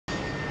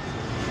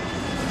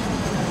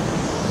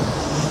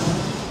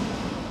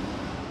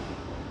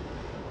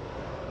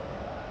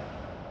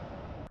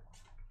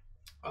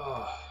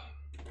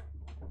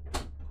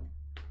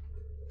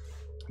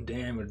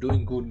damn, we're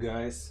doing good,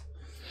 guys.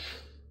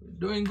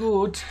 We're doing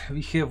good.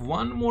 We have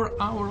one more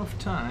hour of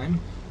time.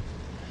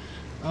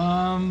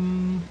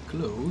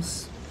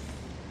 Close.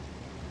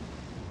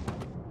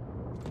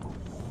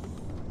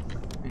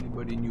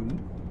 Anybody new?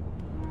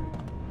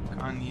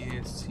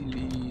 Kanye,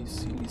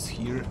 Silly's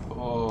here.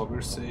 Oh, we're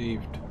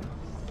saved.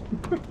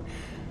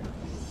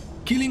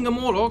 Killing a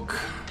Moloch.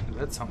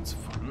 That sounds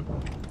fun.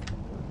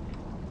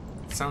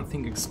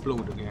 Something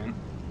explode again.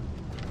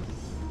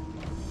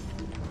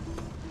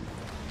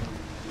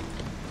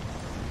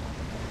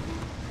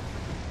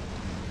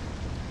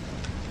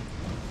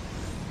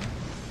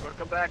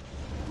 Welcome back.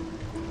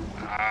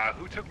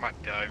 Who took my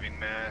diving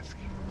mask?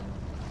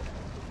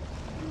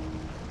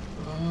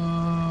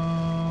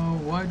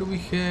 Why do we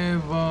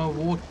have a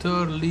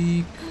water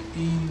leak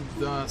in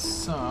the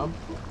sub?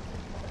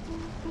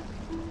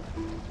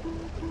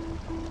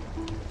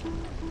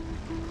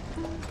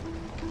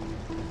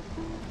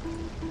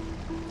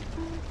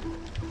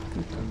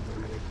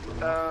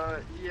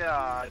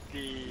 Yeah,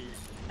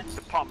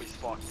 the pump is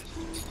fucked.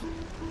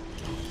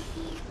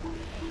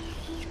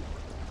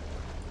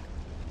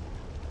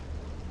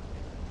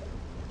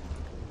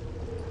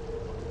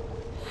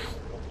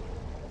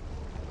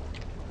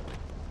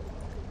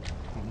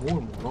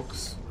 More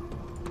Molochs.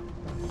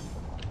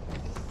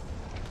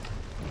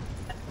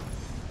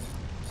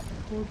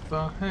 What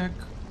the heck?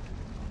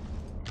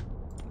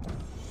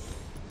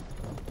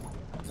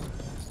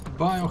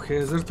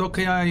 Biohazard.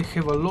 Okay, I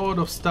have a lot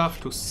of stuff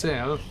to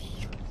sell.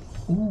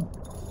 Ooh.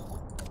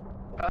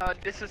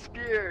 This is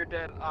spear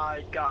that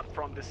I got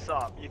from the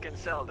sub. You can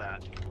sell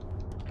that.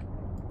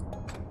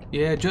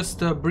 Yeah, just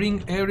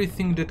bring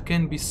everything that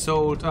can be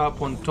sold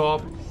up on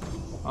top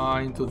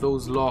into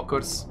those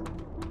lockers.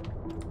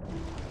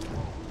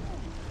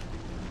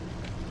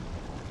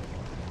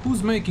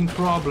 Who's making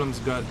problems,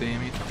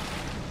 goddammit?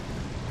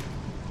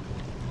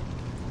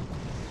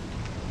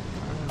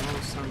 I don't know,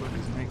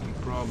 somebody's making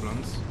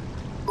problems.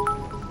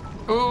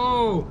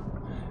 Oh!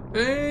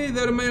 Hey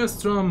there,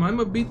 Maelstrom! I'm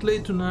a bit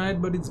late tonight,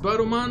 but it's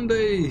Baro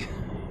Monday!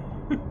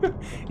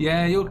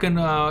 Yeah, you can,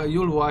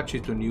 you'll watch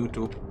it on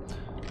YouTube.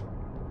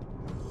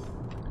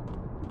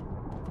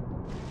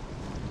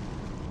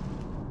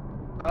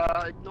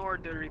 Ignore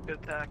the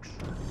repeat tax.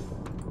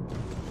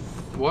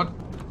 What?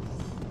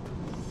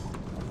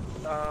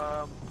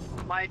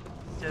 Mike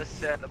just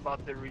said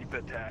about the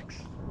repeat tax.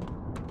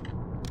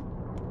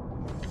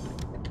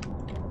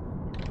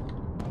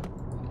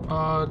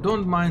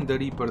 Don't mind the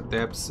Reaper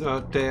tabs,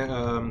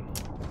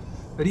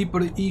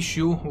 Reaper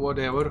issue,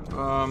 whatever.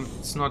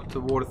 It's not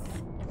worth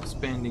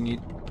spending it.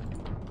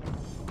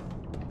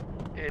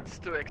 It's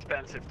too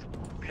expensive to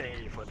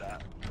pay for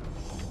that.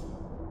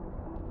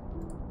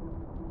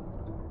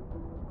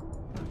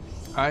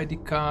 ID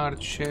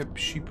card,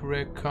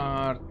 shipwreck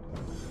card,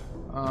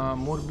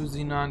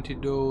 morbusine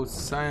antidote,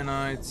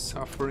 cyanide,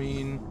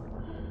 sufferin.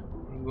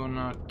 We're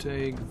gonna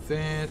take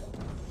that.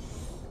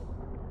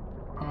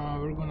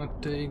 We're gonna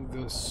take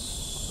the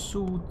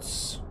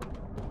suits.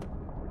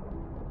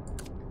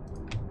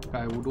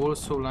 I would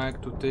also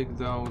like to take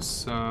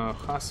those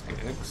husk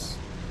eggs.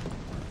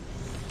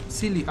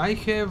 Silly, I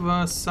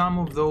have some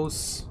of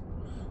those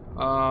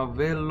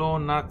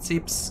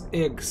Velonacips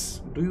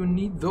eggs. Do you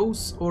need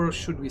those or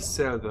should we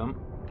sell them?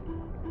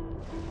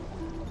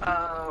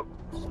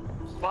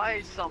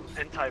 Buy some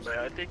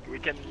antibiotic. We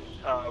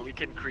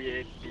can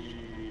create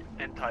the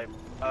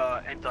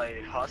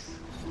anti-husk.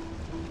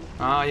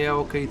 Ah, yeah,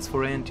 okay, it's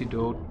for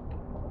antidote.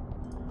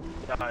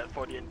 Yeah,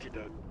 for the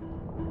antidote.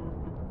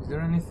 Is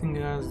there anything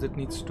else that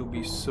needs to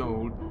be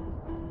sold?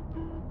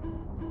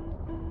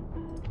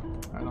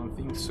 I don't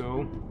think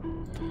so.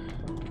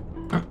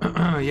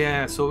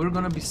 Yeah, so we're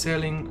gonna be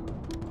selling.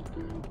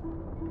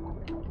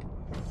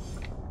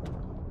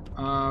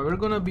 We're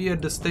gonna be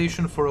at the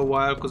station for a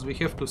while because we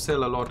have to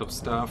sell a lot of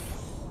stuff.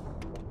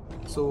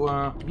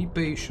 So be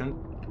patient.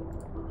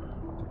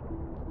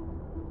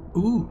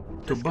 Ooh,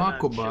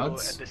 tobacco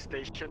buds.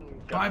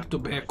 Pipe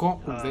tobacco.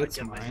 Oh, that's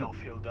mine.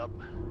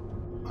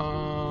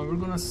 We're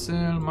gonna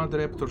sell Mud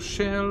Raptor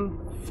shell.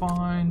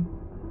 Fine.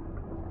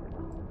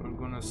 We're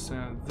gonna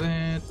sell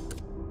that.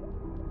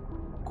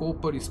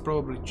 Copper is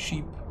probably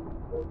cheap.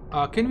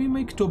 Can we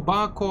make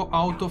tobacco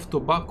out of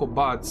tobacco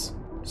buds?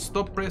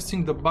 Stop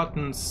pressing the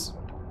buttons.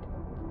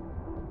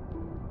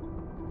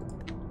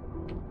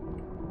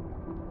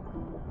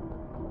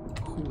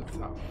 Who the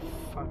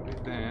fuck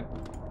is that?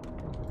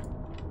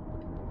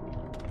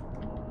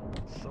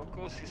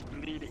 Sokos is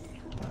bleeding.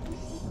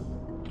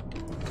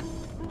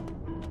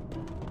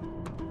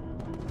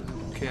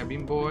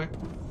 Cabin boy.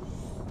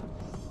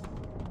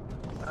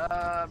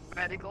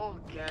 Medical,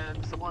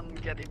 can someone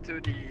get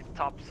into the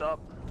top sub?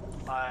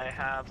 I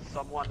have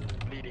someone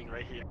bleeding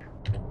right here.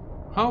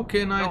 How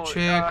can I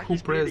check who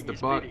pressed the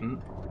button?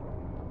 Bleeding.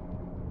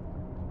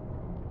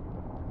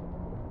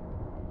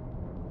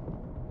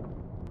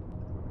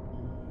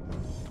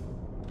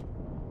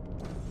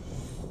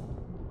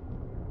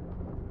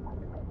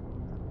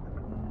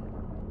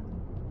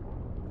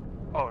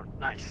 Oh,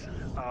 nice.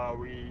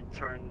 We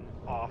turn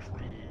off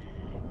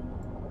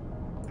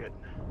the good.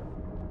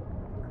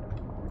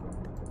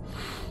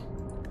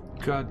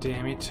 God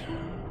damn it.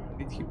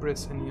 Did he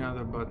press any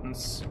other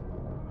buttons?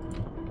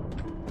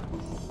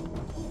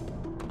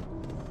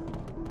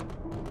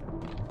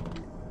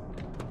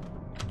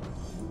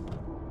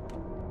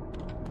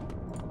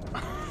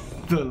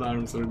 The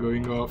alarms are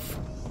going off.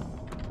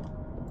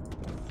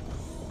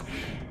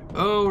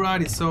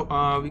 Alrighty, so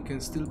we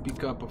can still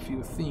pick up a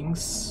few things.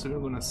 So we're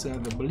gonna sell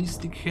the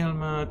ballistic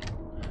helmet.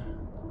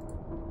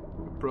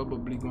 We're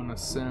probably gonna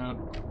sell...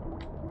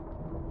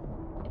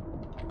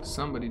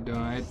 Somebody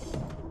died.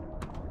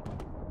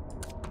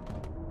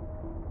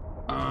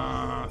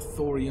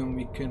 Thorium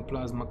we can,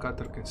 plasma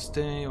cutter can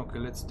stay. Okay,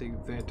 let's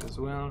take that as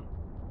well.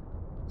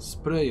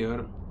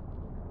 Sprayer.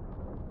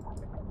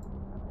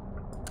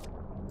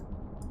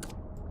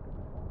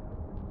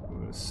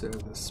 We'll sell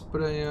the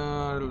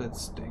sprayer.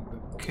 Let's take the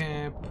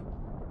cap.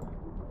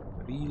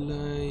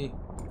 Relay.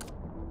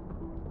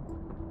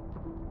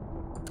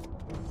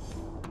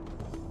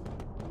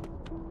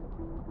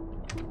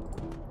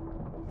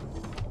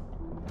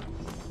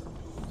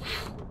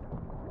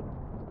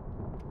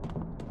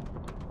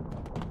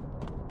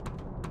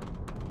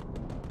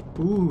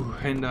 Ooh,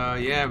 and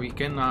yeah, we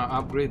can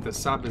upgrade the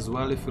sub as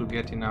well if we'll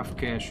get enough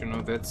cash. You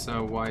know, that's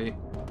why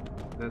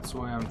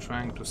I'm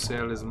trying to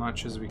sell as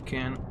much as we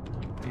can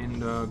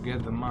and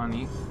get the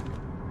money,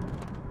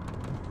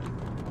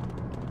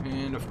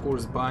 and of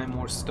course buy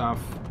more stuff.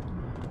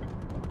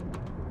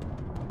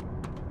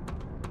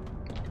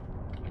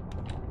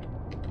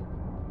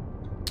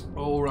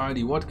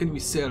 Alrighty, what can we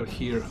sell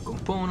here?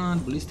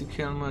 Component, ballistic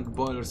helmet,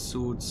 boiler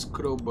suits,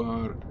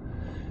 crowbar,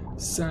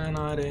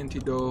 cyanide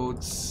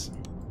antidotes,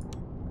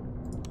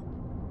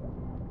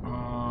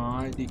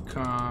 ID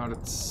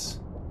cards,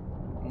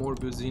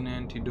 morbusine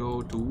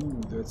antidote.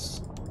 Ooh,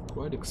 that's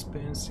quite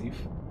expensive.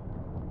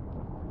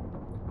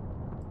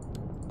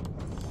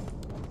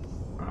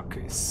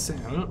 Okay,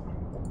 sell.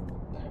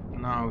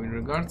 Now, in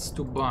regards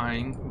to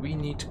buying, we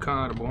need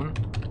carbon,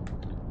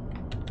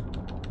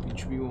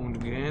 which we won't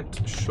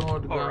get.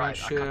 Shotgun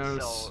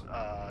shells.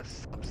 I can sell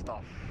some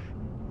stuff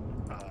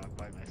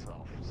by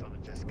myself, so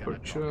just gonna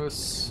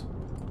purchase.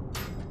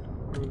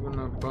 We're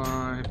gonna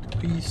buy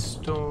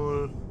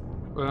pistol.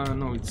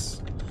 No,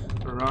 it's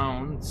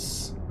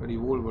rounds,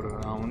 revolver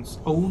rounds.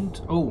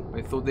 Owned. Oh,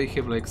 I thought they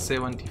have like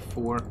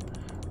 74.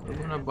 We're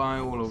gonna buy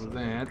all of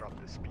that.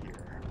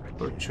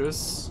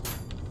 Purchase.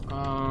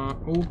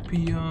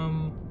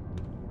 Opium.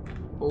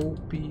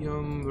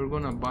 We're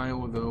gonna buy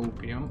all the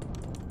opium.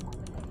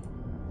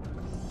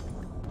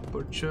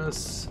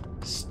 Purchase.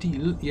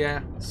 Steel.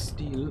 Yeah,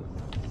 steel.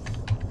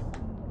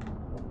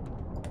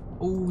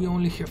 Oh, we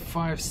only have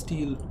 5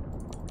 steel.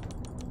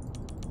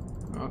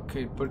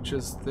 Okay,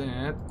 purchase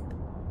that.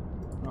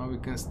 Now we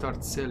can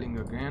start selling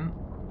again.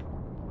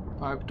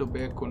 Pipe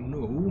tobacco,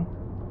 no.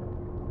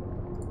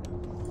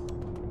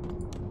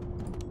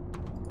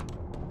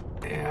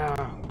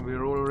 Yeah,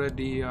 we're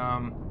already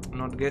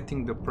not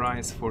getting the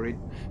price for it.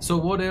 So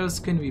what else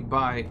can we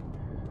buy?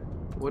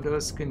 What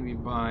else can we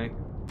buy?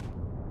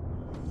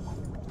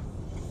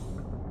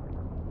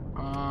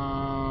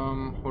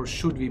 Or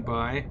should we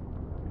buy?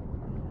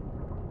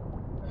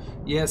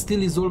 Yeah,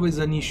 steel is always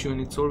an issue,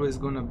 and it's always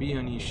gonna be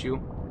an issue.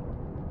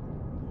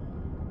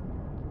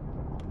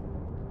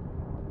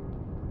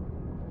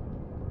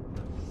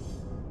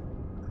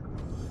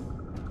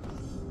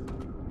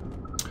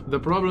 The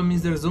problem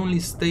is there's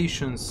only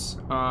stations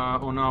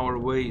on our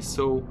way,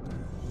 so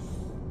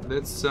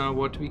that's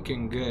what we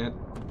can get.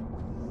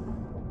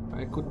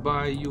 I could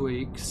buy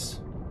UX.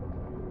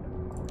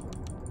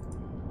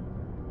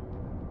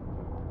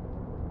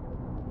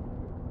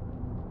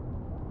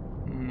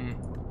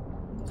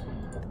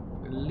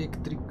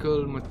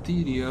 Electrical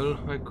material.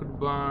 I could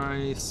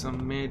buy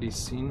some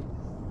medicine.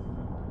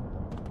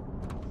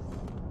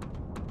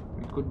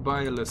 We could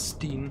buy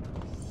elastine.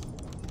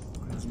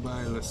 Let's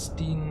buy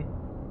elastine.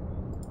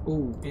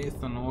 Oh,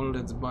 ethanol.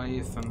 Let's buy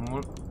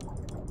ethanol.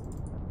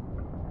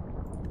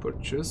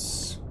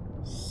 Purchase.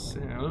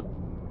 Sell.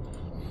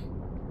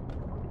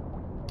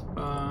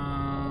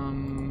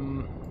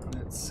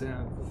 Let's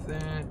sell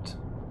that.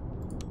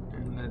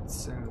 And let's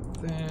sell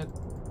that.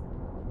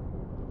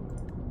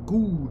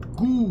 Good,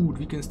 good.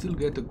 We can still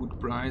get a good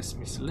price.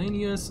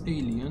 Miscellaneous,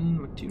 alien,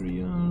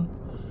 material.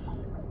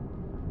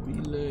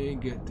 Relay,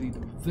 get rid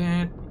of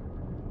that.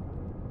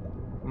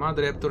 Mud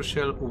Raptor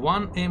shell,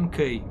 1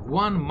 MK.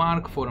 1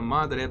 mark for a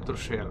Mud Raptor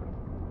shell.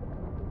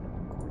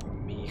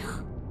 Mich.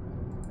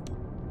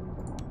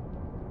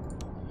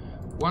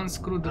 1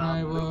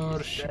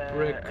 screwdriver,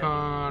 shipwreck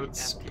card,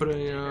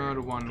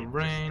 sprayer, 1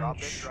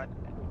 wrench.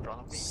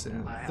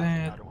 Sell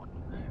that.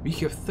 We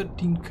have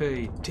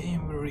 13k.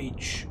 Damn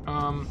rich.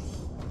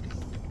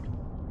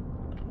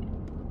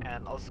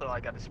 And also I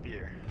got a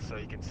spear, so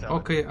you can sell.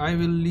 Okay, I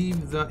will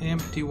leave the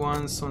empty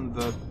ones on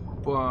the.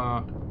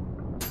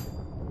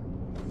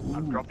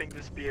 I'm dropping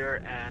the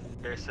spear, and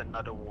there's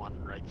another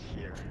one right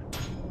here.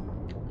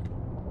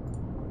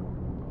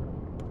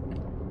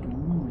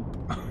 Ooh.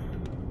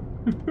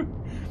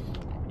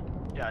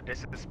 Yeah,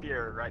 there's a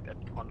spear right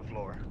on the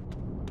floor.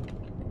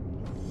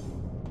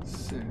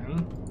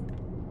 Sell.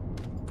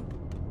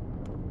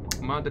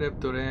 Mud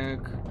raptor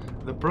egg.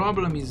 The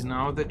problem is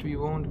now that we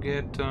won't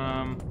get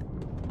well,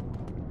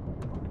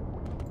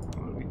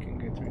 we can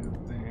get rid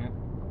of that.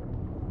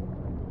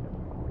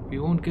 We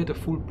won't get a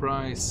full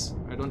price.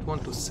 I don't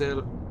want to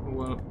sell,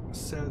 well,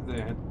 sell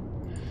that.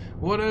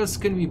 What else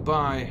can we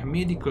buy?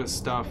 Medical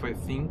stuff, I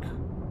think.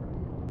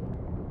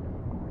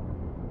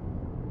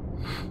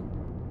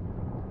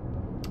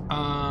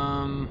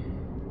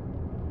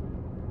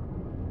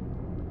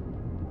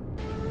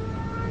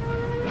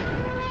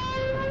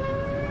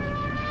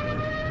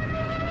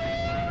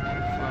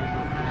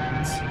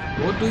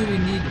 What do we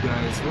need,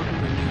 guys? What do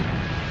we need?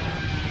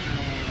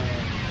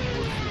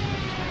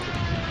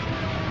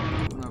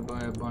 I'm gonna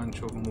buy a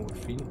bunch of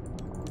morphine.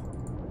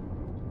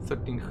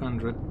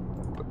 1300.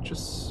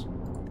 Purchase.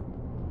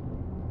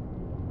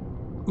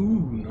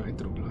 Ooh,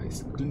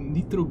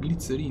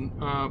 nitroglycerin.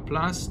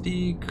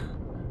 Plastic.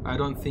 I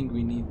don't think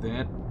we need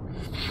that.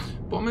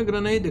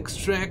 Pomegranate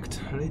extract.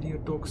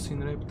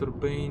 Radiotoxin, raptor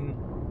bane.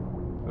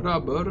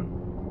 Rubber.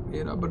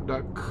 A rubber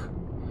duck.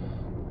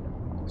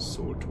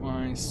 Salt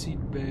wine,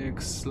 seed bag,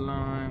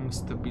 slime,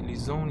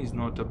 stabilizone is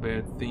not a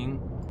bad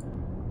thing.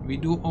 We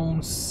do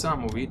own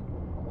some of it.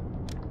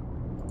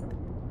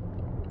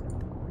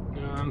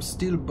 I'm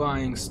still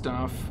buying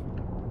stuff.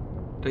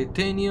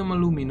 Titanium,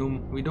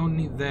 aluminum, we don't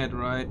need that,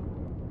 right?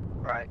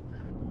 Right.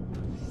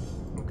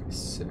 Okay,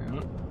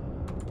 sell.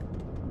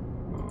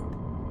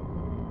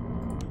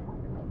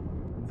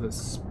 The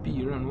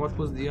spear, and what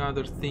was the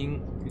other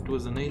thing? It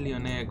was an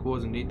alien egg,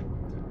 wasn't it?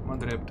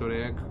 Mother raptor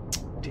egg.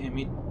 Damn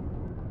it.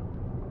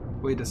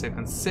 Wait a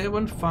second,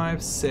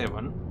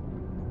 757.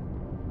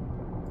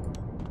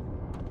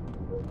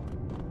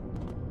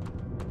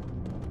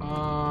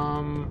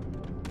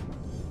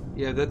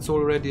 Yeah, that's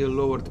already a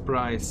lowered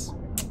price.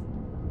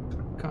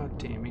 God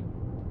damn it.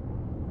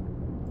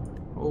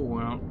 Oh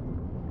well.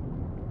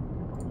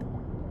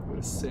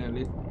 We'll sell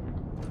it.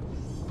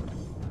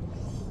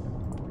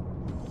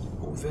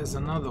 Oh, there's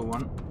another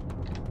one.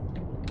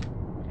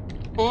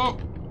 Oh!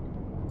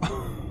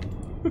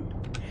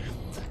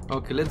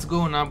 Okay, let's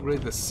go and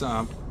upgrade the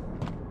sub.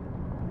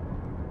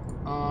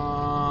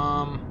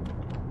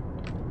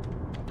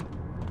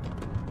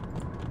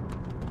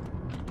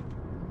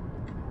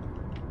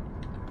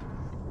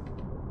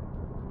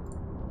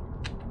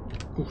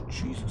 Oh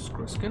Jesus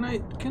Christ! Can I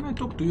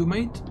talk to you,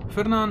 mate?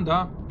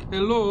 Fernanda,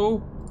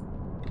 hello.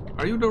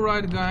 Are you the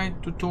right guy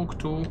to talk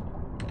to?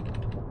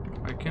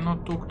 I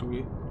cannot talk to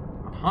you.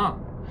 Aha.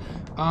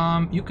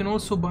 You can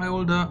also buy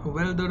all the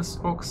welders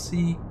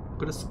oxy.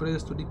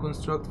 Press to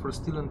deconstruct for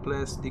steel and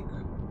plastic.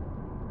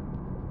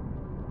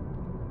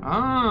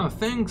 Ah,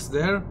 thanks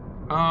there.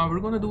 We're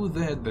gonna do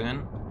that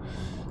then.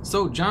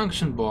 So,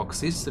 junction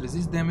boxes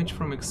resist damage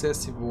from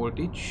excessive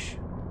voltage.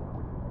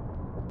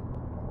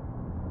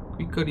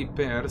 Quicker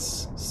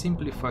repairs,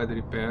 simplified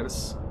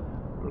repairs.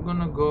 We're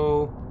gonna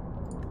go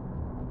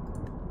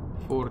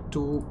for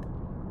 2.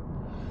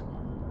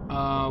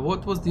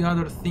 What was the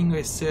other thing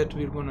I said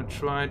we're gonna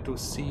try to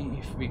see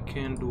if we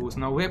can do?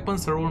 Now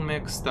weapons are all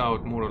maxed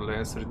out more or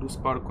less. Reduce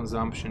power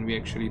consumption we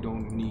actually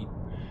don't need.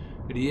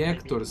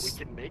 Reactors.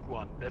 We can make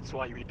one. That's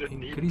why we don't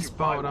need Increase to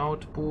power buy one.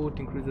 output,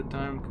 increase the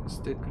time,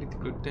 state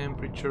critical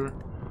temperature.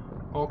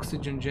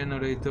 Oxygen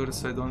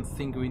generators, I don't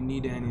think we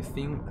need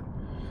anything.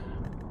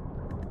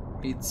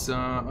 It's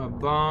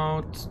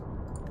about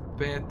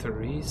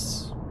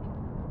batteries.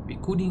 We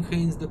could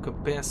enhance the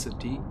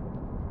capacity.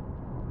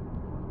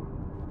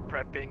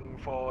 Prepping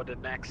for the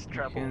next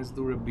travel. Enhance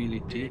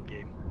durability.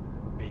 Game,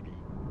 maybe.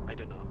 I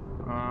don't know.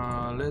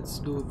 Let's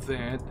do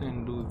that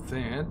and do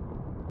that.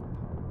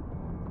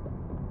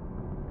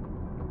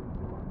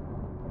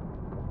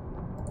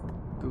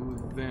 Do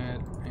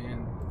that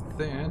and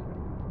that.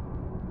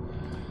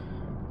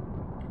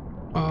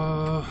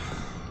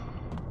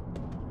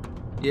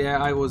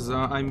 Yeah,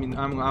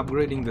 I'm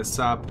upgrading the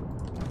sub.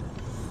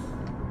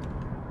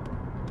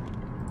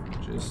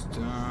 Just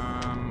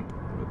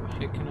where the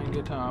heck can I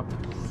get up?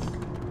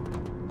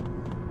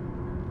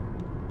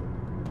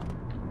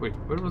 Wait,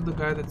 where was the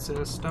guy that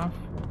sells stuff?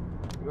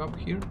 You up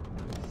here?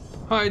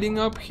 Hiding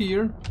up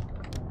here?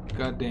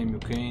 God damn you,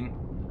 Kane.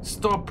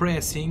 Stop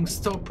pressing,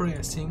 stop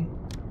pressing.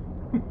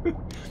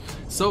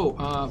 So,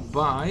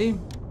 buy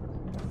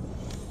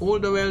all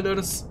the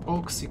welders,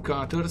 oxy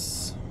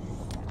cutters,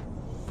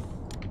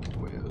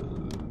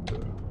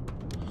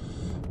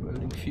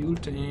 welding fuel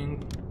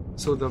tank.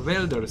 So the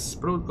welders,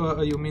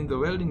 you mean the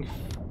welding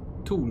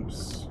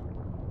tools?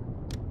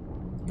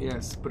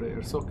 Yes,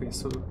 prayers. Okay,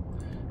 so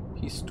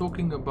he's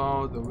talking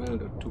about the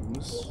welder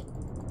tools.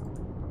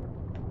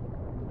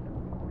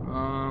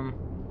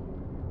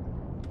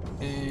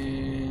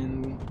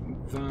 And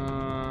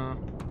the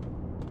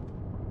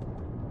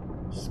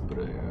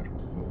sprayer,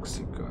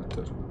 oxy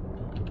cutter.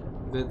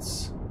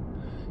 It's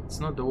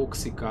not the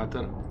oxy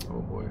cutter.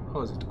 Oh boy,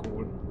 how's it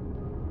called?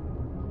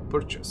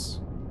 Purchase.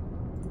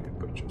 Okay,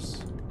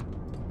 purchase.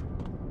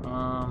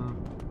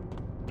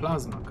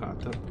 Plasma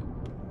cutter.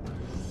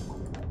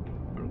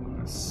 We're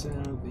gonna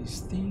sell this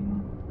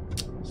thing.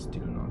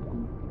 Still not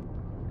good.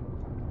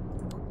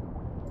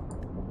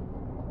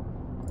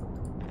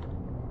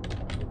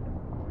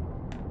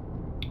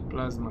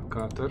 Plasma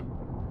cutter.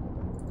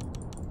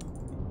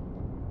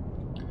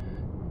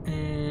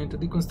 And to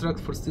deconstruct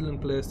for steel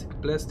and plastic.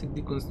 Plastic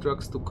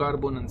deconstructs to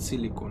carbon and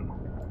silicon.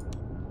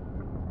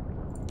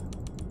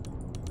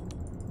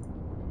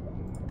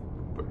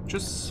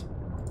 Purchase.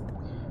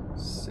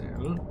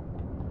 Sell.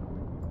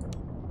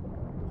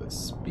 The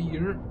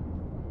spear.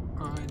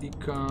 ID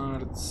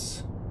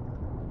cards.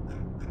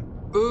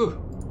 Oh!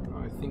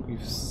 I think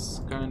we've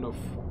kind of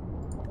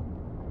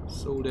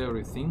sold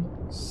everything.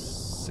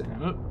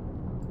 Sell.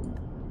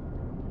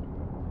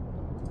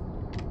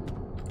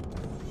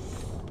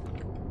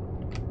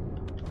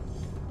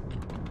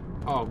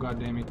 Oh, god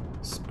damn it.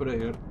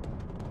 Sprayer.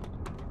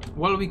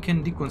 Well, we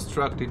can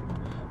deconstruct it.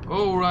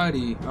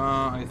 Alrighty,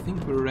 I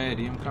think we're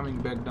ready. I'm coming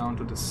back down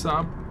to the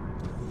sub.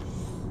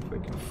 If I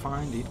can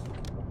find it.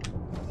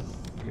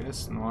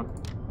 Guess not.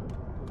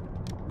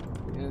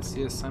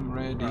 Yes, I'm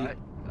ready.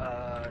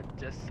 Alright,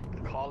 just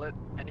call it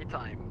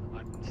anytime.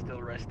 I'm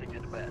still resting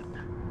in bed.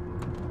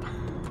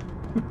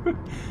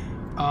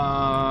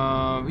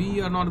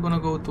 We are not gonna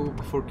go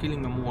for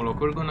killing a Moloch.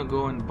 We're gonna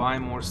go and buy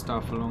more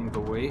stuff along the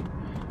way.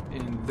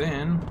 And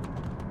then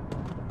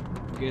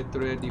get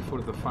ready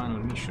for the final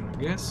mission, I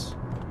guess.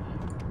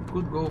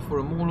 Could go for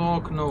a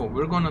Moloch. No,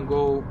 we're gonna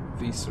go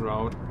this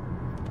route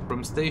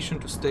from station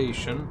to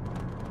station.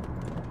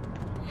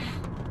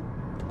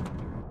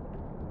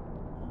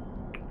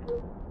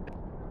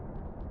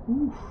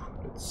 Ooh,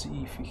 let's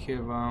see if we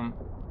have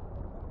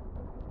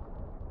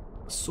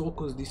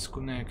Soko's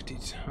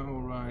disconnected.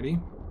 Alrighty,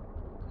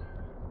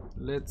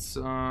 let's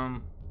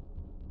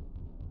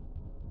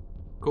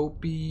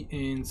copy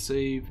and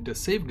save the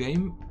save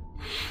game.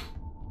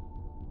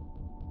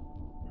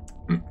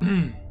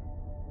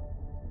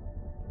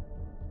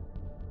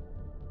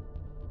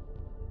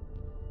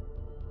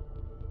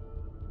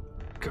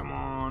 Come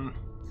on.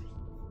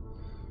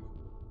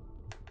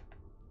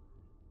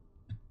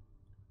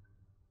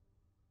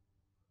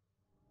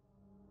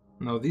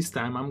 Now this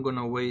time I'm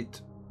gonna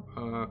wait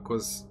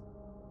because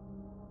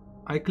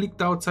I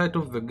clicked outside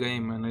of the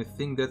game, and I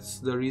think that's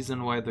the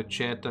reason why the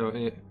chat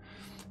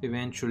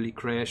eventually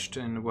crashed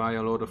and why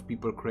a lot of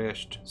people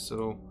crashed.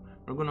 So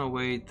we're gonna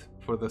wait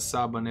for the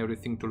sub and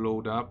everything to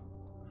load up,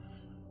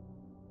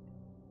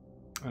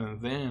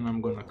 and then I'm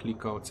gonna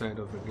click outside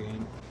of the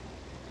game.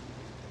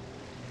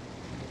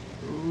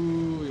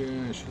 Oh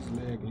yeah, she's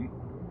lagging.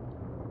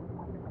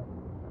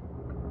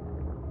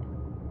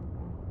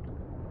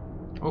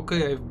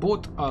 Okay, I've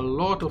bought a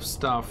lot of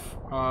stuff.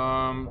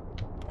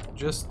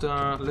 Just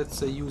let's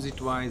say use it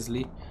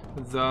wisely.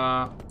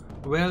 The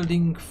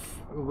welding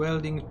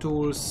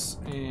tools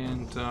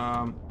and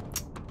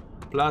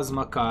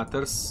plasma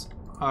cutters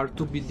are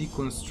to be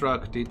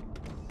deconstructed.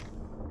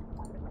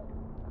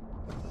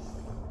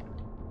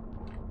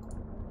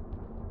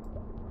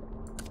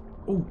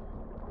 Oh,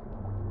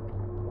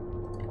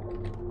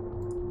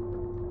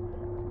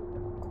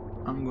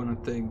 I'm gonna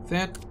take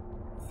that.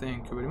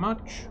 Thank you very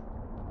much.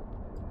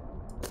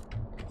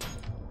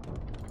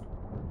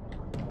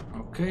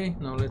 Okay,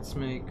 now let's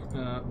make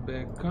a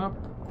backup.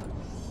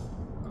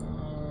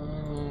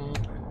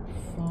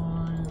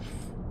 5,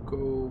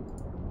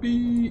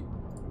 copy,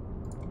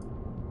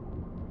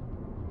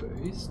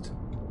 paste,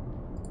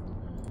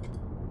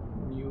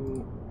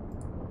 new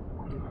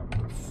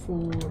number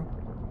 4.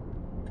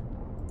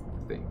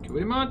 Thank you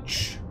very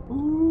much.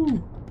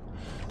 Ooh.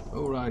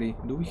 Alrighty,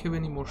 do we have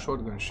any more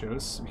shotgun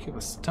shells? We have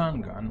a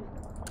stun gun.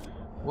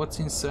 What's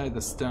inside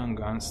the stun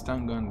gun?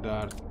 Stun gun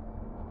dart.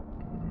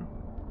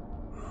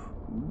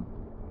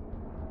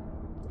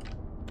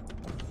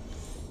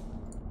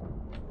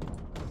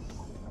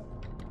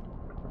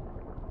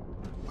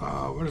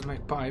 Where's my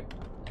pipe?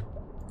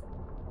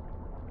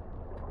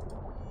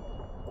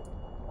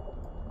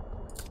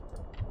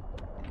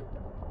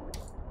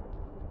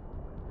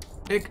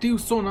 Active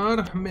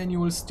sonar,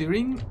 manual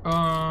steering.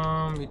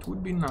 It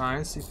would be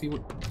nice if you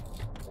would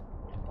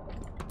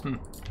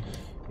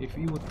if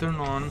you would turn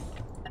on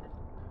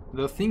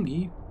the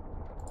thingy.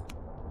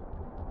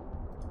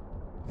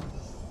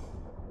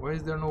 Why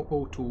is there no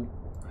O2?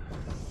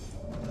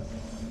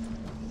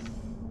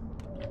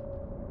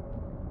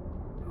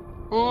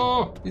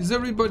 Oh, is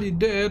everybody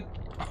dead?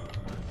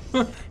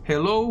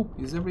 Hello?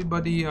 Is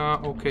everybody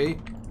okay?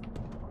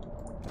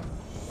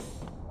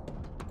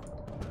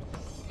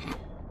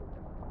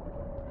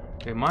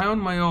 Am I on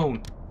my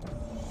own?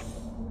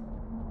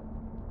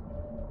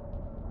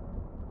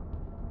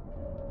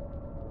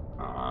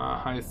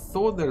 I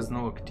thought there's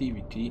no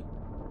activity.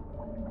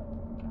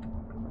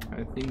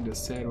 I think the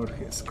server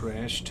has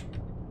crashed.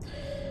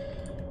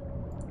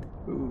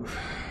 Oof.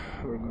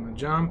 We're gonna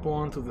jump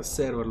onto the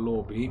server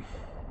lobby.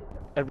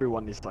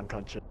 Everyone is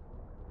unconscious.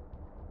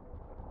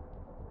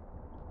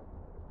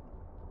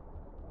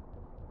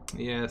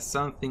 Yeah,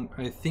 something.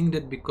 I think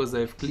that because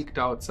I've clicked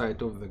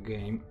outside of the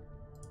game.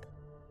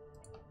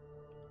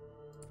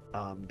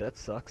 That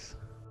sucks.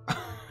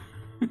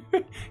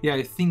 Yeah,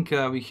 I think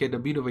we had a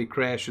bit of a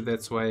crash.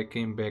 That's why I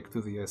came back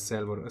to the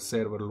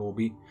server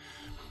lobby.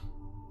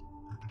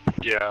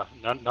 Yeah,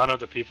 none of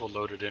the people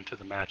loaded into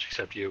the match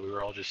except you. We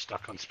were all just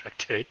stuck on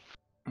spectate.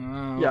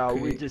 Yeah,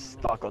 we Okay. just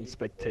stuck on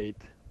spectate.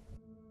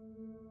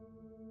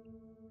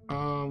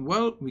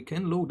 Well, we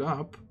can load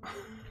up.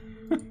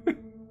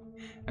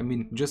 I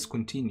mean, just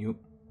continue.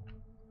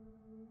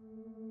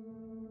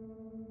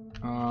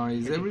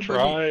 Is You can everybody...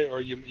 try,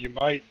 or you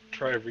might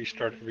try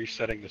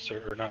resetting the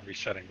server, not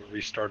resetting, but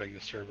restarting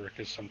the server,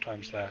 because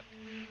sometimes that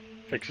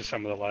fixes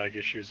some of the lag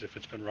issues if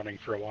it's been running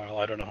for a while.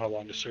 I don't know how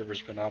long the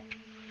server's been up.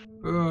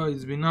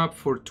 It's been up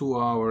for 2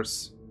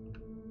 hours.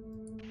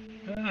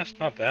 It's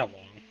not that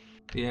long.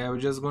 Yeah, we're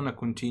just gonna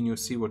continue,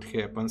 see what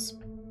happens.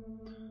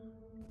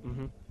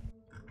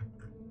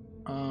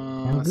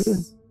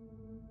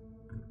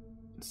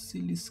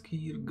 Silly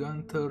Skier,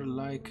 Gunter,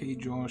 like a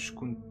Josh,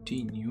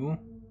 continue.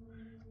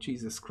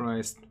 Jesus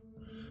Christ.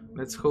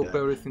 Let's hope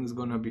everything's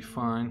gonna be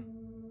fine.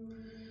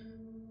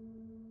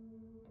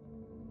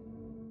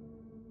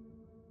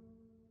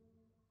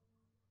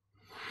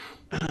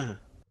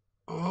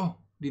 Oh,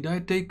 did I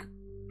take...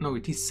 No,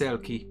 it is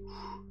Selkie.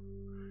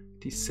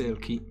 It is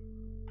Selkie.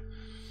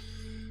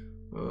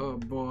 Oh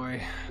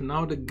boy,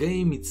 now the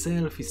game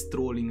itself is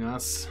trolling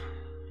us.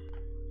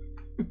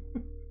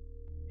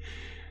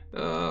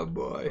 Oh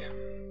boy.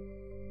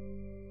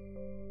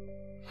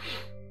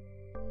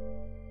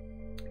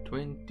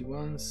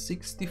 21,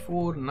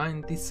 64,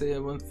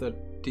 97,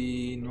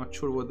 30. Not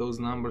sure what those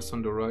numbers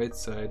on the right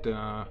side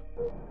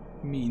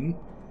mean.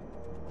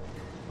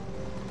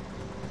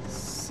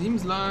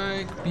 Seems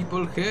like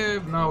people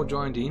have now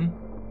joined in.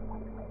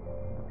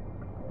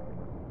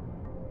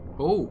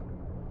 Oh.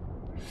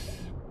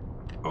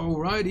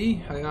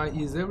 Alrighty,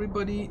 is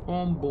everybody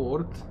on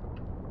board?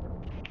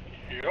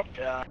 Yep.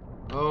 Yeah.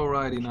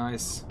 Alrighty,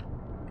 nice.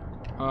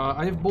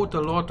 I've bought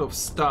a lot of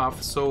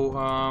stuff, so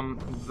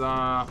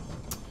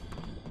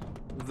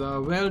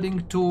the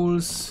welding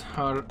tools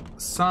are,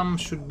 some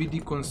should be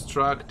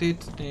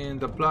deconstructed, and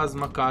the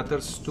plasma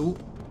cutters too,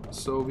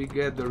 so we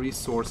get the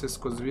resources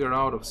because we are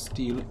out of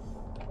steel.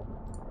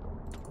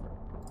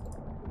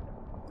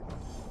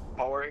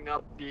 Powering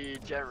up the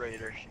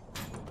generator.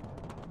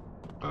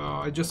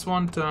 I just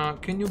want,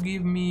 can you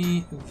give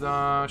me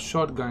the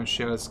shotgun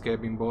shells,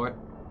 cabin boy?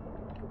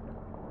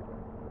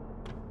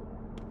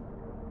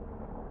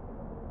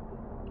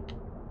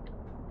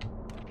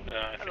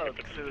 I think I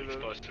put them in the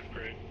explosive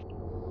crate.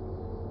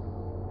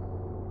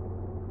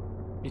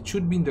 It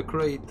should be in the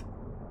crate.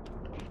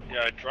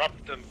 Yeah, I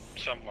dropped them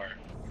somewhere.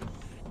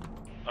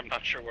 I'm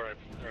not sure where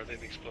are they in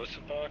the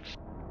explosive box?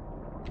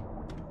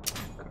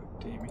 God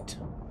damn it.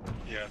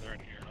 Yeah, they're in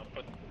here. I'll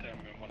put them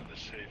in one of the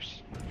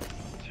safes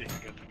so you can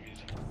get them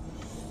easy.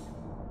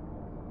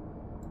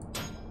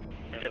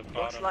 It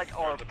looks like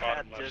our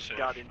pet just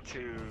got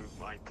into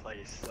my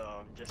place, so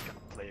I'm just gonna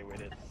play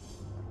with it.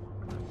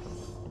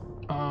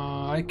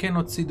 I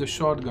cannot see the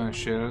shotgun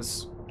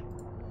shells.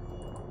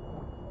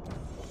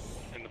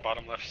 In the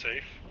bottom left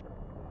safe.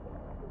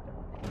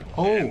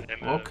 Oh, in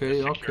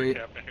okay, the okay.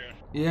 cabinet here.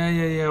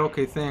 Yeah,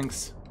 okay,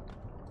 thanks.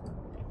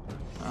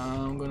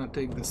 I'm gonna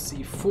take the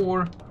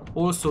C4.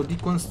 Also,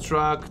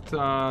 deconstruct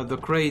the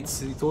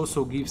crates, it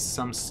also gives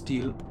some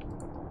steel.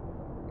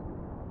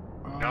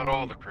 Not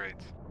all the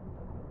crates.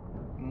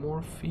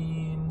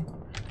 Morphine.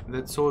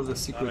 That's all the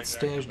secret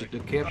stash that the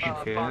captain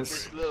I found has.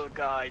 this little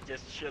guy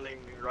just chilling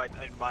right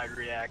in my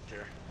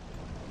reactor.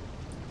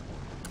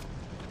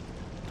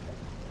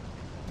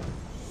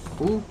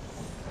 Who?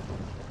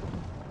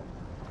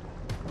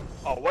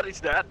 Oh, what is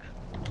that?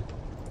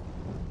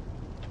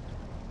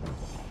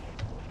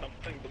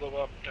 Something blew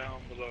up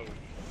down below.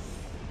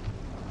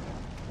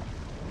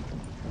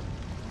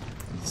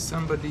 Is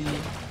somebody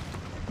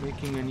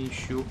making an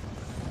issue?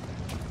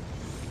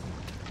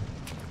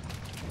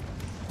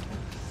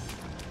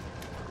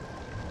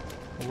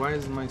 Why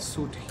is my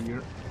suit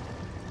here?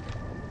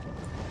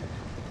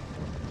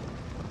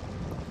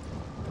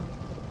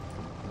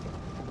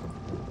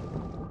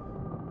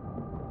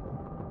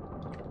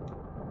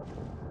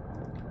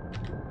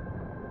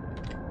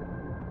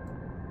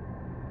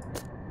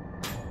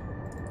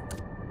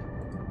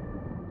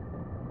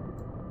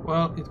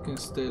 Well, it can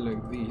stay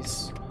like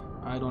this.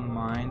 I don't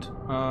mind.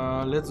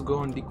 Let's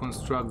go and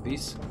deconstruct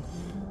this.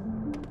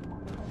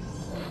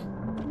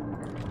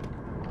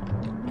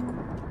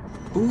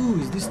 Ooh,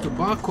 is this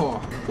tobacco?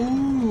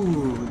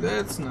 Ooh,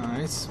 that's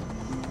nice.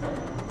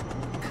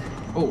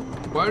 Oh,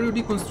 why are you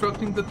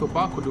deconstructing the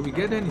tobacco? Do we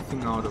get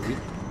anything out of it?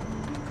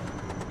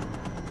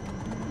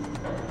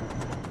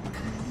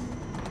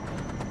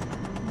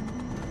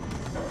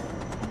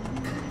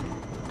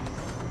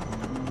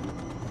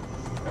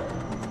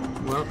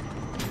 Well,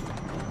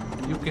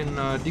 you can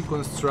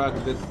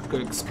deconstruct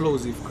that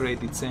explosive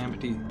crate, it's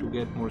empty, to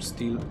get more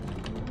steel.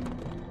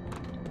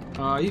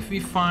 If we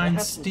find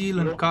steel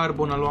and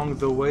carbon along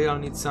the way, I'll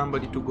need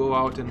somebody to go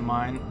out and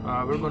mine.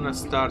 We're gonna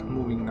start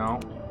moving now.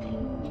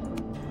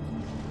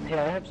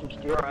 Yeah, I have some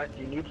steel. Alright,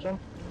 do you need some?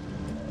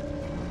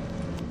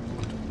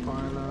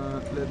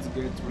 Pilot, let's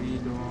get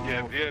rid of...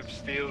 Yeah, if you have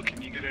steel,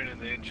 can you get into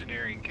the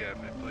engineering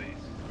cabinet,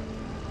 please?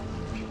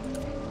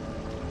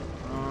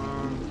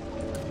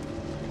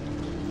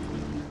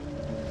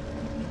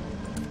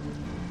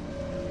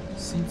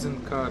 Seeds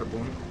and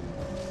carbon.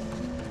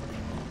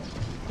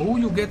 Oh,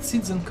 you get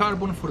seeds and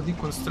carbon for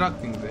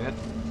deconstructing that.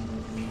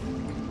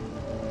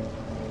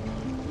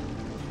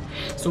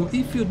 So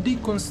if you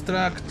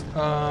deconstruct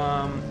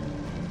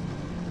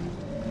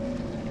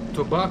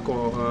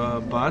tobacco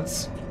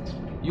buds,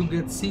 you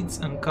get seeds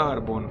and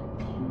carbon.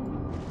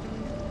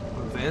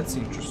 That's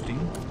interesting.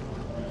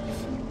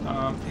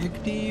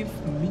 Active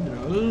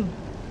mineral.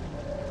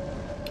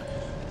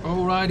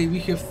 Alrighty, we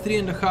have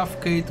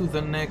 3.5k to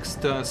the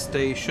next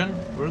station.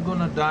 We're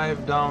gonna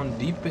dive down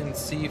deep and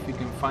see if we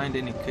can find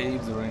any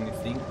caves or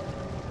anything.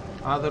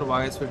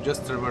 Otherwise, we're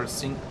just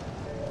traversing.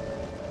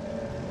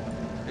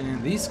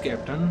 And this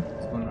captain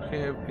is gonna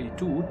have a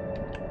tool.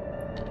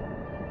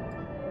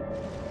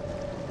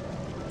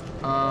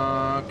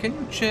 Can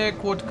you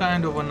check what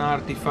kind of an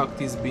artifact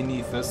is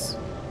beneath us?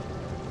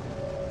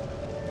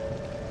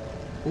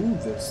 Oh,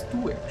 there's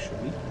two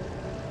actually.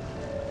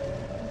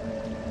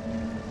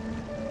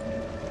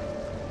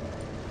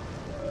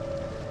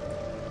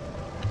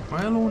 Am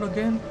I alone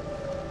again?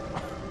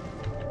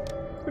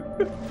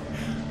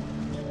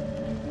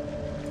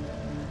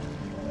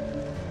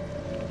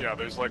 Yeah,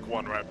 there's like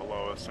one right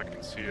below us. I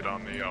can see it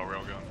on the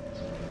railgun.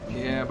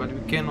 Yeah, but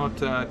we cannot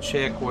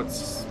check what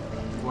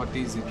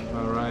is it.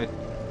 All right.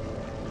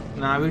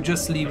 Nah, we'll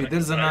just leave it.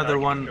 There's another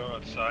one. Go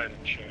outside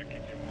and check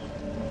if you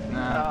want.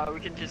 Nah. We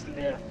can just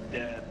leave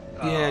that.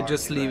 Yeah,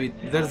 just leave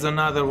it. There's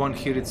another one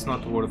here. It's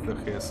not worth the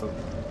hassle.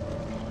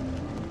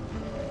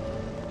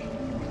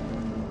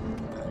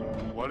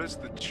 What is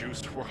the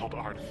Juice World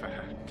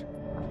artifact?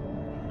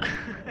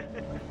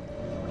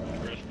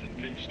 Rest in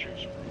peace,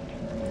 Juice World.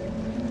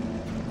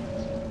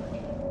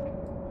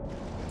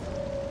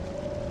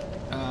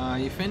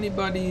 If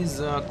anybody is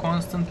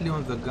constantly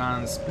on the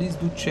guns, please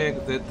do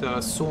check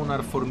that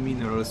sonar for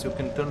minerals. You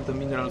can turn the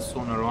mineral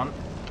sonar on.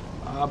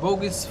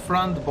 Bogus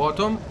front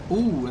bottom.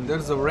 Ooh, and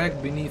there's a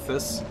wreck beneath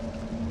us.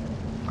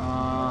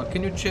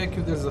 Can you check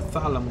if there's a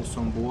thalamus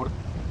on board?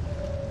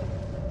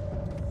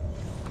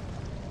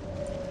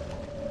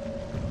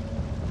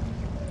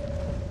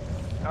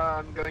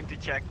 I'm going to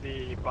check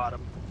the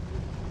bottom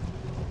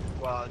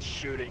while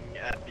shooting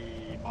at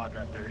the mod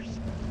raptors.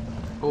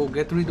 Oh,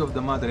 get rid of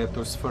the mud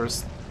raptors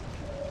first.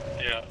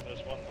 Yeah,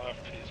 there's one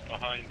left. He's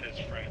behind his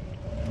friend.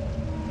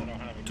 I don't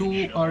have a Two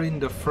good shot. are in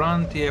the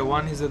front. Yeah,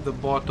 one is at the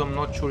bottom.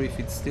 Not sure if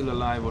it's still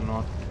alive or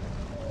not.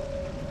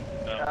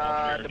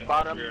 No, The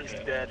bottom is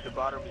dead. The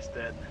bottom is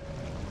dead.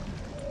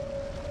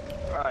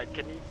 Alright,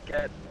 can you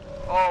get...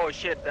 Oh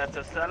shit, that's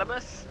a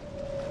thalamus?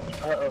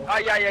 Uh-oh. Ah,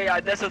 yeah,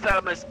 that's a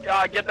thalamus.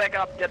 Get back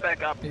up, get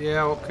back up.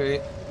 Yeah,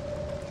 okay.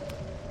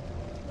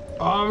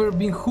 Oh, we're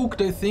being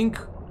hooked, I think.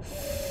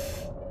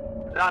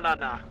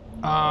 Nah.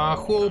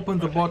 Who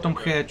opened the bottom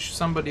hatch?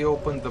 Somebody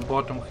opened the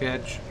bottom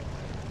hatch.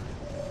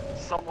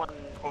 Someone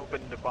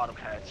opened the bottom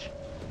hatch.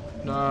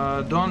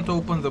 Don't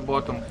open the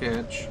bottom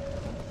hatch.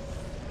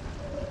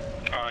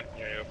 Yeah,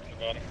 you open the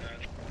bottom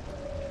hatch.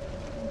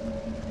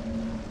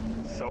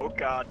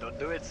 Soka, don't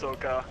do it,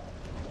 Soka.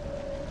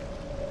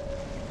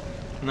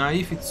 Nah,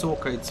 if it's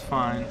Soka, it's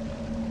fine.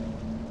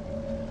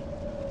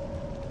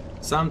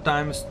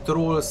 Sometimes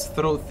trolls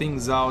throw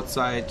things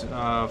outside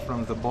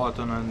from the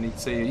bottom, and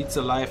it's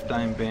a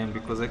lifetime ban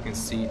because I can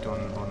see it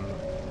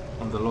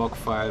on the log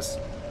files.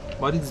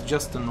 But it's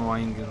just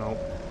annoying, you know.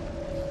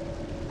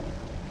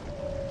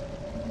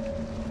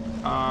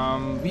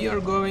 We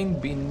are going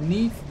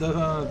beneath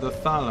the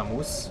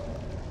thalamus.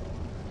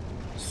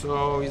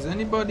 So is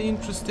anybody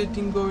interested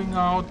in going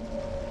out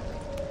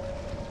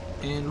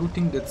and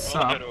looting that I'll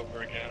sub? head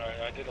over again.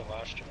 I did it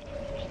last year. It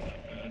wasn't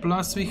that bad.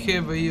 Plus we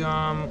have a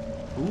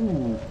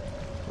ooh,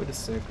 wait a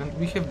second.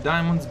 We have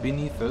diamonds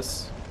beneath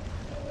us.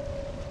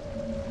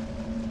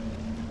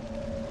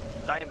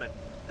 Diamond.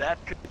 That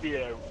could be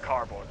a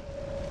carbon.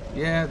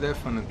 Yeah,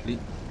 definitely.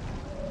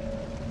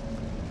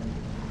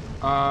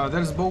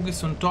 There's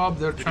bogies on top.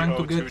 They're trying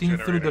to get in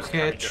through the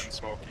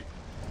hatch.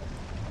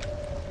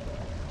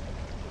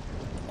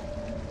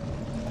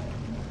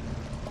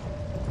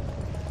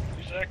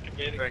 Who's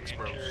activating Thanks, the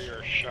bros.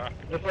 interior shock?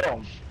 No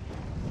problem.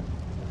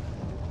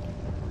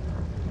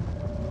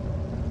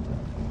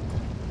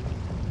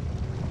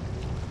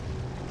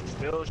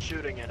 Still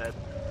shooting at it.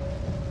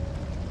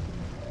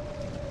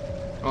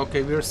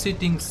 Okay, we're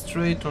sitting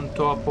straight on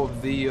top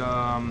of the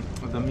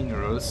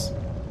minerals.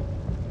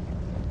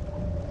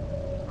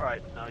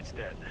 Alright, now it's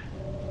dead.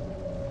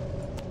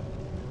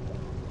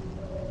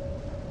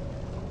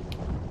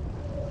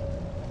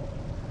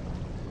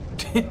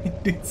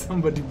 Did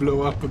somebody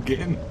blow up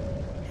again?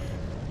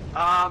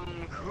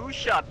 Who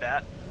shot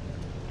that?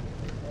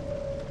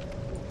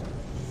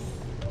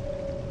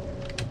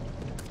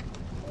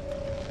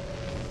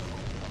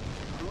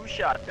 Who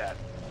shot that?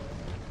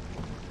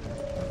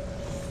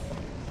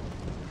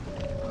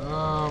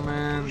 Oh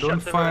man, Shut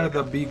don't the fire railgun.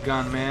 the big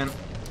gun, man.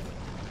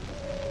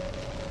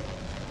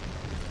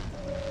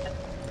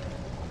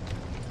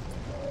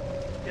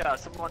 Yeah,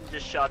 someone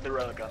just shot the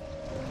railgun.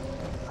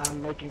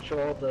 I'm making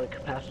sure all the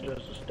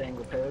capacitors are staying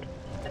repaired.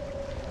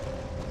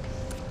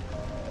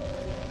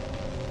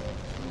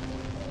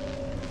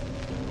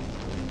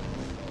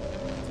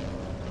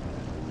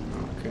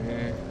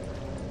 Yeah.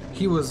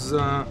 He was,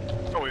 Oh,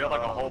 we got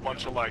like a whole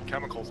bunch of like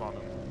chemicals on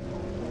him.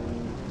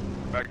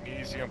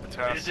 Magnesium,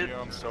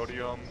 potassium,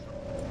 sodium.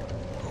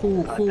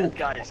 who, That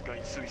guy is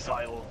going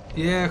suicidal.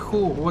 yeah,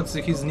 who, what's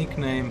his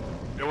nickname?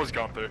 It was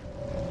Gunther.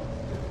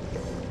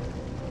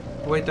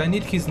 Wait, I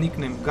need his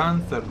nickname,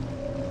 Gunther.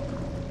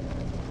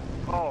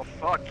 Oh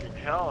fucking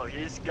hell,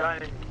 he's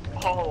getting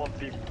all of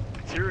the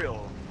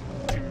material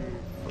to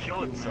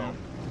kill himself.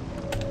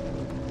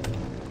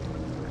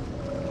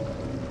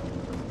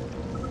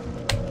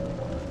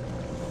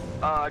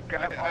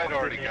 Grab all I'd of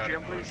already the got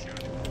natrium, it. please.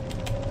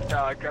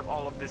 Grab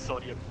all of the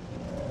sodium.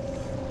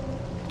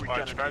 We're I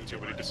gonna tried need to, it.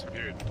 but he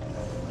disappeared.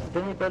 If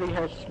anybody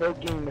has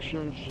smoking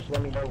machines, just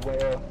let me know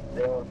where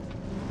they are.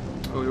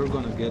 Oh, you're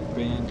gonna get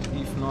banned.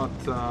 If not,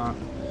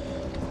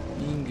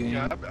 in-game.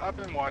 Yeah, I've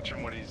been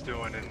watching what he's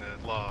doing in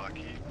the log.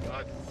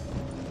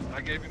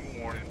 I gave him a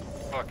warning.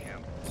 Fuck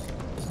him.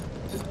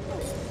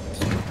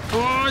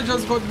 Oh, I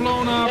just got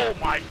blown up! Oh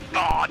my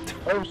god!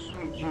 Oh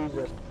sweet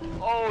Jesus.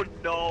 Oh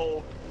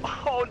no!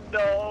 Oh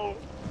no!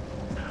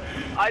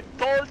 I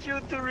told you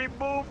to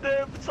remove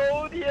the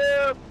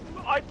sodium!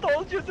 I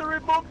told you to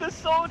remove the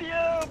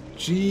sodium!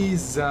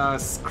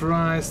 Jesus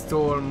Christ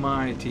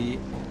almighty.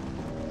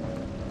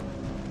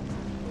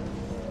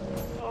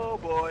 Oh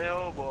boy,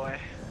 oh boy.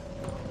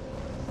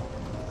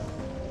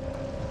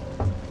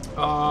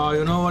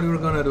 You know what we're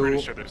gonna do?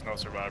 Pretty sure there's no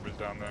survivors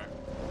down there.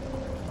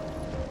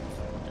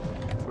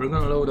 We're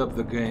gonna load up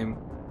the game.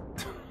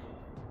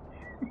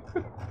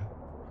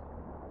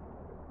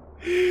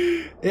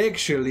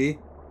 Actually,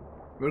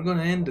 we're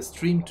gonna end the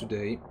stream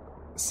today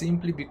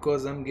simply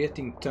because I'm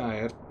getting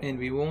tired and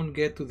we won't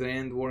get to the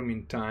end worm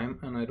in time,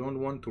 and I don't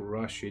want to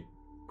rush it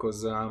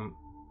because Well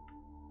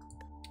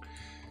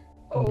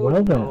Oh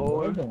then, no.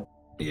 well then.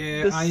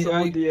 yeah, The I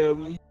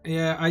sodium.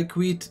 yeah, I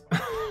quit.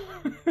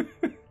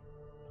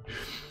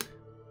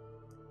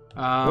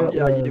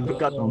 Yeah, you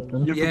forgot.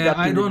 You Yeah, forgot to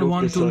I don't remove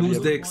want the to lose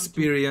sodium. the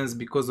experience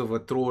because of a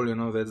troll, you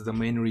know, that's the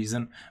main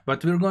reason.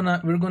 But we're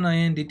gonna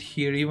end it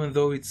here, even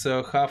though it's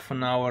half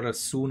an hour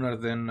sooner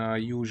than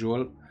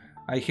usual.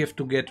 I have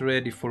to get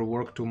ready for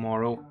work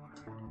tomorrow.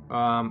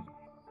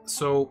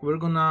 So we're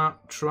gonna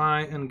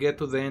try and get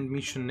to the end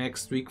mission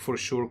next week for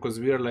sure, because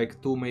we are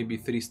like 2, maybe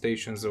 3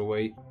 stations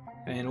away.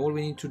 And all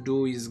we need to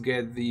do is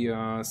get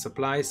the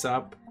supplies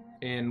up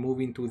and move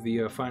into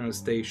the final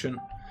station.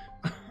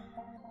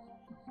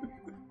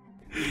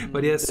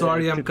 But yeah,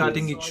 sorry, I'm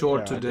cutting it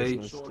short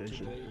today.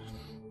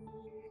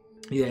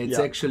 Yeah,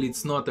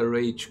 it's not a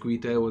rage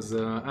quit.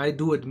 I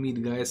do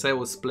admit, guys, I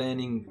was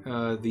planning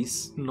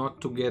this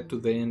not to get to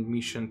the end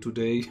mission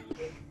today.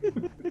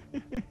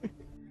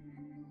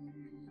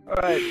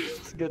 Alright,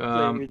 it's good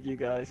playing with you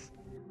guys.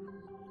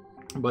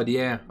 But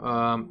yeah,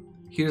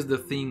 here's the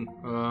thing.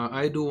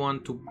 I do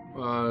want to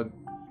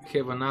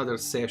have another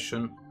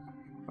session,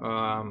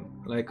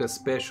 like a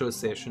special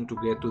session to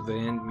get to the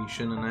end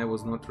mission, and I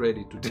was not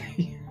ready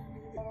today.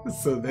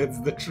 So that's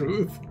the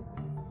truth.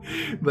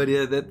 But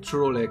yeah, that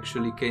troll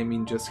actually came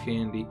in just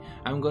handy.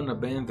 I'm gonna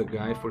ban the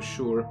guy for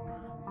sure.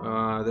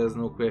 There's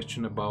no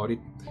question about it.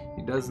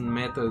 It doesn't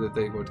matter that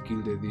I got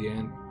killed at the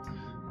end.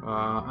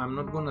 I'm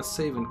not gonna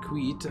save and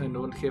quit. I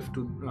don't have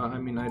to. I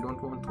mean, I don't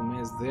want to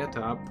mess that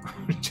up.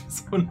 I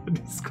just wanna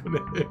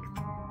disconnect.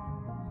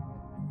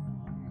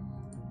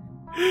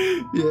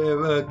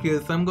 Yeah,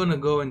 kids, I'm gonna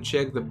go and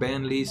check the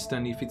ban list,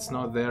 and if it's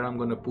not there, I'm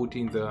gonna put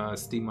in the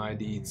Steam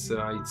ID. It's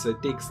a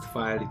text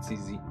file. It's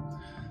easy.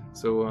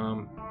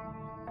 So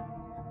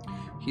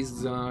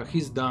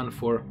he's done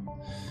for.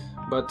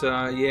 But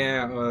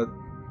yeah,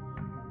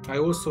 I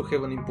also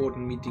have an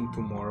important meeting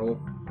tomorrow,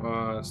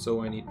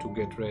 so I need to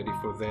get ready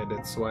for that.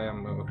 That's why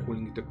I'm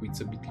calling it a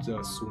quits a bit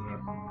sooner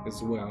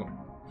as well.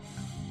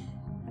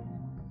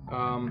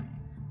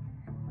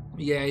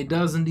 Yeah, it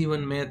doesn't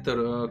even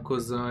matter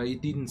because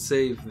it didn't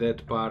save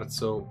that part,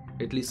 so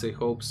at least I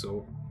hope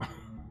so.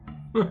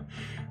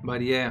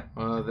 But yeah,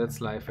 that's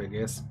life, I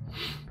guess.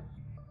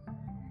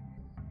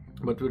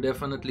 But we're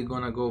definitely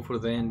gonna go for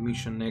the end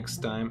mission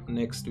next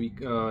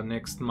week,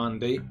 next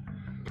Monday.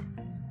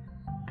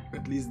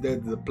 At least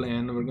that's the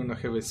plan. We're gonna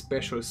have a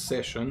special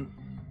session.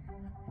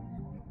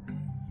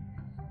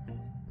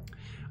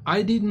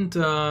 I didn't,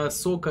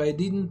 Soka, I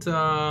didn't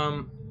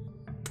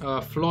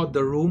flood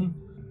the room.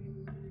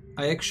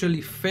 I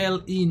actually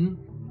fell in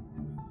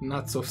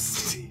nuts of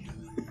steel.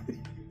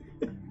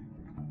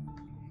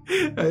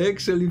 I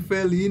actually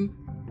fell in,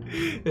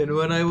 and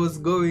when I was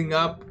going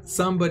up,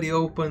 somebody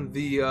opened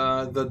the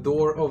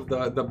door of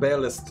the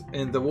ballast,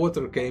 and the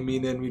water came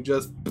in, and we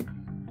just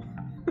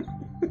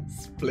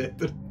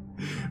splattered.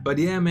 But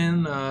yeah,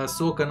 man,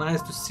 Soka,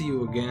 nice to see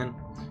you again.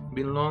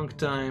 Been a long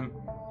time.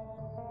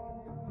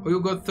 Oh, you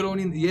got thrown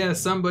in? Yeah,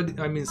 somebody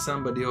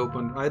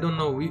opened. I don't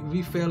know.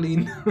 We fell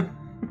in.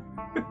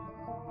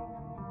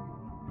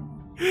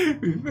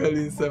 We fell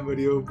in,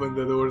 somebody opened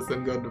the doors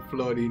and got the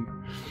flood in.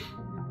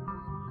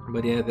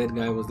 But yeah, that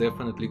guy was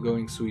definitely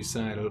going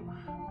suicidal.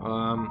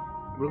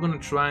 We're gonna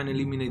try and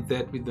eliminate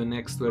that with the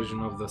next version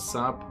of the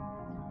sub.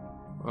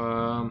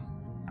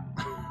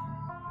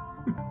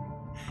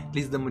 at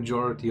least the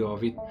majority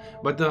of it.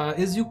 But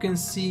as you can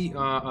see,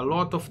 a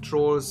lot of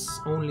trolls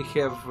only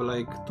have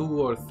like 2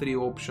 or 3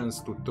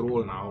 options to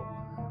troll now.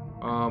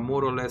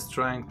 More or less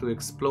trying to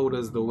explode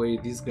us the way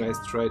these guys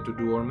try to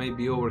do, or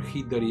maybe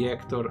overheat the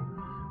reactor,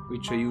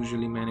 which I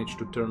usually manage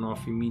to turn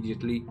off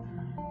immediately.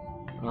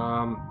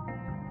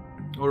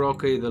 Or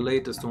okay, the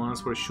latest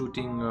ones were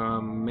shooting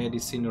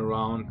medicine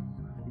around,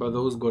 but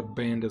those got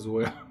banned as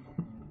well.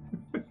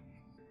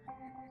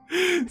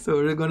 So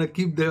we're gonna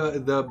keep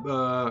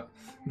the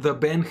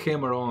ban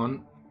hammer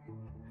on.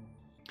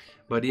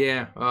 But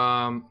yeah,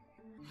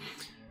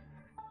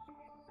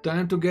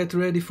 time to get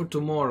ready for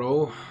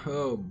tomorrow.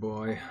 Oh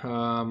boy.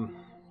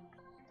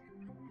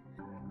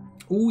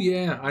 Oh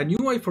yeah, I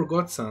knew I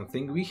forgot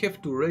something. We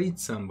have to raid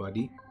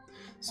somebody.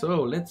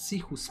 So let's see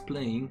who's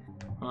playing.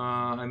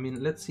 I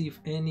mean, let's see if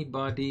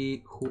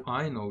anybody who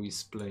I know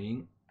is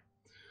playing.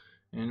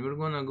 And we're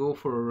gonna go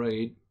for a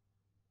raid.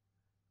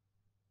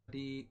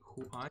 We're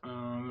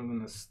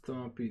gonna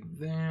stop it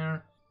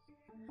there.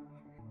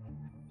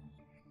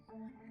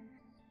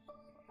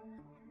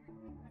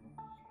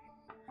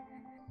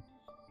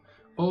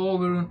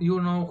 Oh,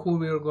 you know who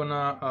we're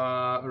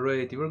gonna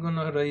raid. We're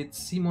gonna raid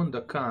Simon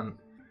the Khan.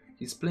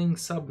 He's playing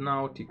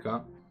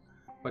Subnautica,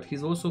 but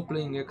he's also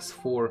playing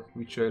X4,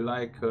 which I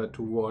like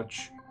to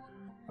watch.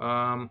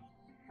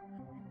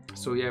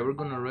 So yeah, we're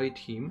gonna raid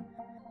him.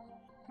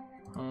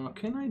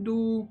 Can I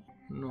do...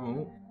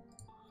 no.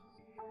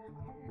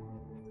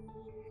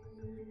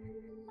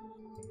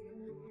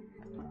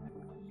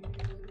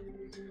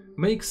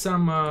 Make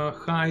some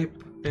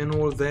hype and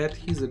all that.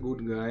 He's a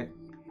good guy.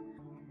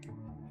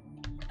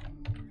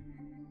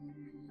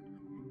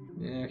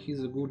 Yeah,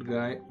 he's a good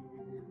guy.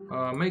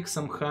 Make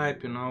some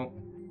hype, you know,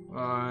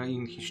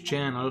 in his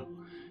channel.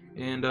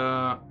 And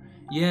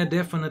yeah,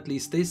 definitely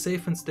stay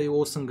safe and stay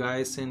awesome,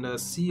 guys. And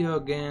see you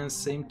again,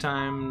 same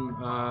time,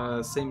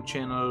 same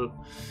channel.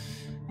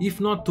 If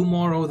not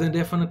tomorrow, then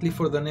definitely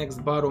for the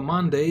next Baro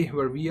Monday,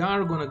 where we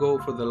are gonna go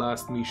for the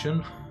last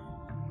mission.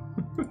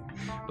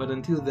 But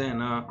until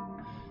then,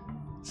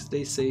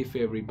 stay safe,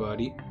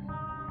 everybody.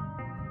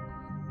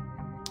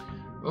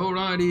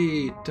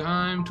 Alrighty,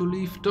 time to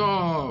lift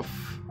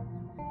off.